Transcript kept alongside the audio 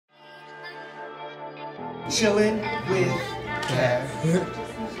Chillin with Kevv.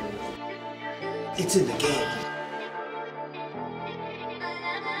 It's in the game.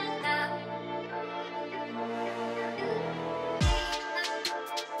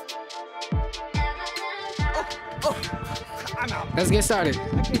 I'm out. Let's get started. For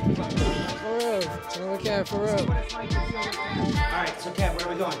real. Chillin with Kevv, for real. Alright, so Kevv, where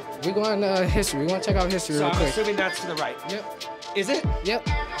are we going? We're going history. We want to check out history real I'm quick. assuming that's to the right. Yep. Is it? Yep.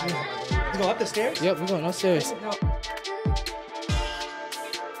 You go up the stairs? Yep, we're going upstairs. No.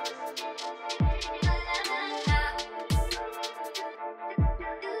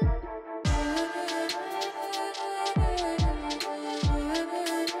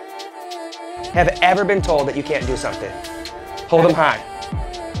 Have ever been told that you can't do something? Hold them high.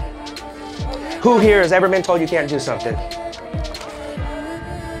 Who here has ever been told you can't do something?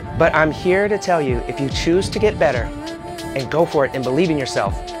 But I'm here to tell you, if you choose to get better and go for it and believe in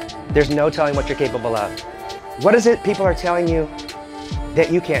yourself, there's no telling what you're capable of. What is it people are telling you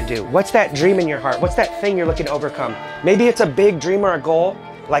that you can't do? What's that dream in your heart? What's that thing you're looking to overcome? Maybe it's a big dream or a goal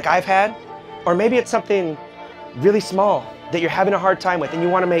like I've had, or maybe it's something really small that you're having a hard time with and you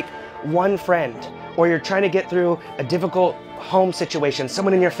want to make one friend, or you're trying to get through a difficult home situation,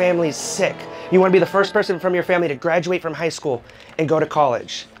 someone in your family's sick. You want to be the first person from your family to graduate from high school and go to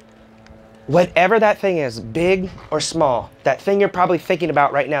college. Whatever that thing is, big or small, that thing you're probably thinking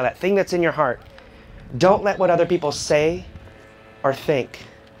about right now, that thing that's in your heart, don't let what other people say or think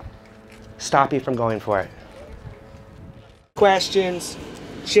stop you from going for it. Questions,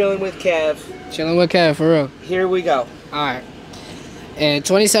 chilling with Kevv. Chillin with Kevv, for real. Here we go. All right. In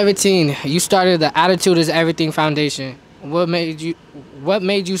 2017, you started the Attitude is Everything Foundation. What made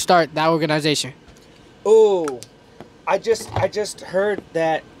you start that organization? Oh, I just heard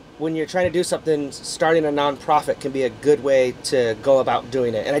that when you're trying to do something, starting a nonprofit can be a good way to go about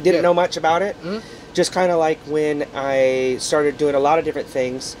doing it. And I didn't know much about it. Just kind of like when I started doing a lot of different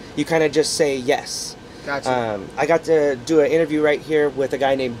things, you kind of just say yes. Gotcha. I got to do an interview right here with a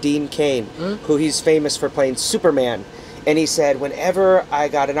guy named Dean Cain, who he's famous for playing Superman. And he said, whenever I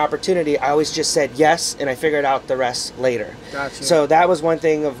got an opportunity, I always just said yes, and I figured out the rest later. Gotcha. So that was one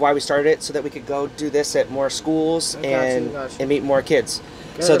thing of why we started it, so that we could go do this at more schools and meet more kids.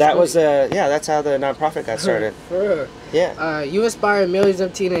 Good, so that was, that's how the nonprofit got started. For real. Yeah. You inspire millions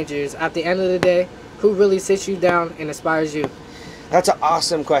of teenagers. At the end of the day, who really sits you down and inspires you? That's an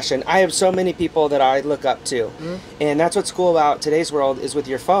awesome question. I have so many people that I look up to. And that's what's cool about today's world is with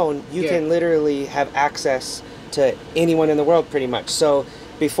your phone, you can literally have access to anyone in the world pretty much. So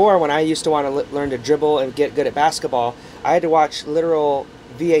before, when I used to want to learn to dribble and get good at basketball, I had to watch literal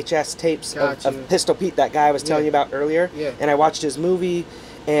VHS tapes of Pistol Pete, that guy I was telling you about earlier. And I watched his movie,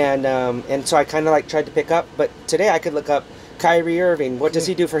 and so I kind of like tried to pick up. But today I could look up Kyrie Irving, what does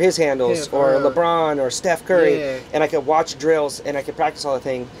he do for his handles, or LeBron or Steph Curry, and I could watch drills and I could practice all the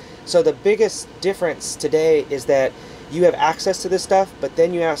things. So the biggest difference today is that you have access to this stuff, but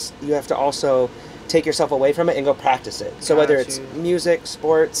then you have to also take yourself away from it and go practice it. So whether it's music,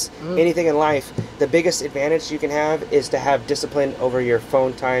 sports, anything in life, the biggest advantage you can have is to have discipline over your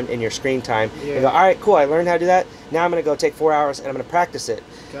phone time and your screen time. And go, all right, cool, I learned how to do that. Now I'm going to go take 4 hours and I'm going to practice it.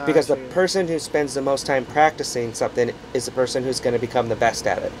 Because the person who spends the most time practicing something is the person who's going to become the best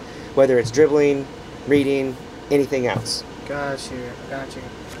at it. Whether it's dribbling, reading, anything else. Got you.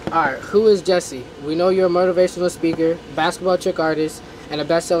 All right, who is Jesse? We know you're a motivational speaker, basketball trick artist, and a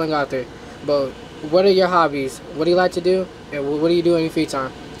best-selling author. But what are your hobbies? What do you like to do? And what do you do in your free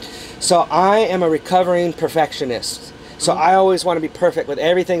time? So I am a recovering perfectionist. So I always want to be perfect with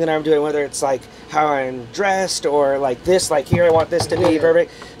everything that I'm doing, whether it's like how I'm dressed or like this, like here I want this to be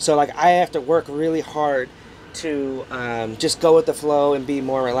perfect. So like I have to work really hard to just go with the flow and be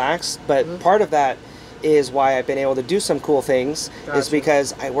more relaxed. But part of that is why I've been able to do some cool things is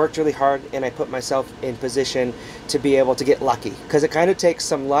because I worked really hard and I put myself in position to be able to get lucky. Because it kind of takes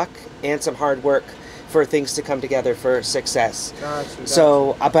some luck and some hard work for things to come together for success.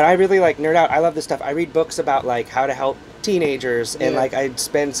 So, but I really like nerd out. I love this stuff. I read books about like how to help teenagers and like I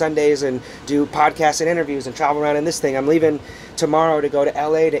spend Sundays and do podcasts and interviews and travel around in this thing. I'm leaving tomorrow to go to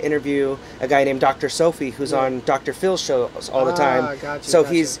LA to interview a guy named Dr. Sophie who's on Dr. Phil's shows all the time. So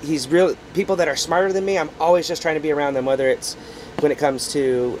he's real people that are smarter than me. I'm always just trying to be around them, whether it's when it comes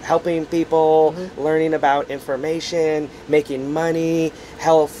to helping people, learning about information, making money,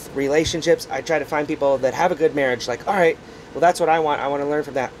 health, relationships. I try to find people that have a good marriage. Like, all right, well, that's what I want. I want to learn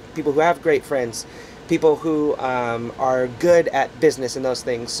from that. People who have great friends, people who are good at business and those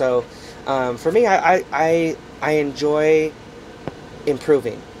things. So for me, I enjoy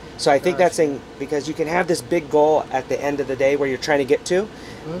improving. So I think that's because you can have this big goal at the end of the day where you're trying to get to,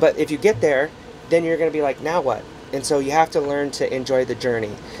 but if you get there, then you're going to be like, now what? And so you have to learn to enjoy the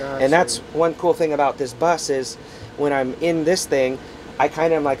journey. Gotcha. And that's one cool thing about this bus is when I'm in this thing, I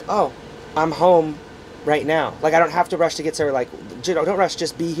kind of am like, oh, I'm home right now. Like I don't have to rush to get somewhere. Like, don't rush,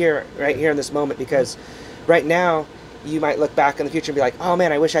 just be here right here in this moment, because right now you might look back in the future and be like, oh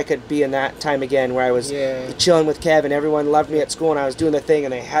man, I wish I could be in that time again where I was chilling with Kev and everyone loved me at school and I was doing the thing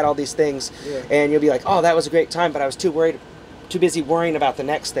and they had all these things. And you'll be like, oh, that was a great time, but I was too busy worrying about the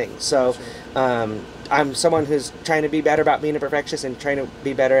next thing. So I'm someone who's trying to be better about being a perfectionist and trying to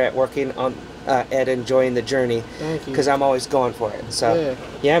be better at working on at enjoying the journey, because I'm always going for it. So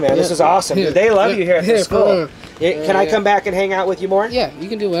yeah man, this is awesome. They love you here at the school. Can I come back and hang out with you more? Yeah, you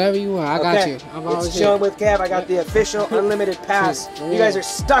can do whatever you want. I got you. I'm always It's Chillin' with Kev. I got the official unlimited pass. You guys are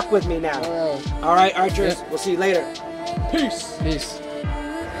stuck with me now. All right, archers. We'll see you later. Peace.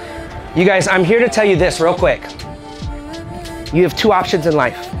 You guys, I'm here to tell you this real quick. You have two options in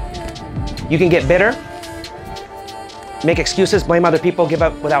life. You can get bitter, make excuses, blame other people, give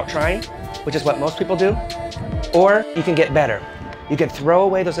up without trying, which is what most people do. Or you can get better. You can throw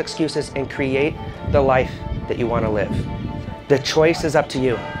away those excuses and create the life that you want to live. The choice is up to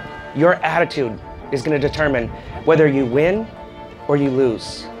you. Your attitude is going to determine whether you win or you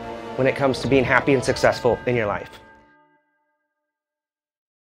lose when it comes to being happy and successful in your life.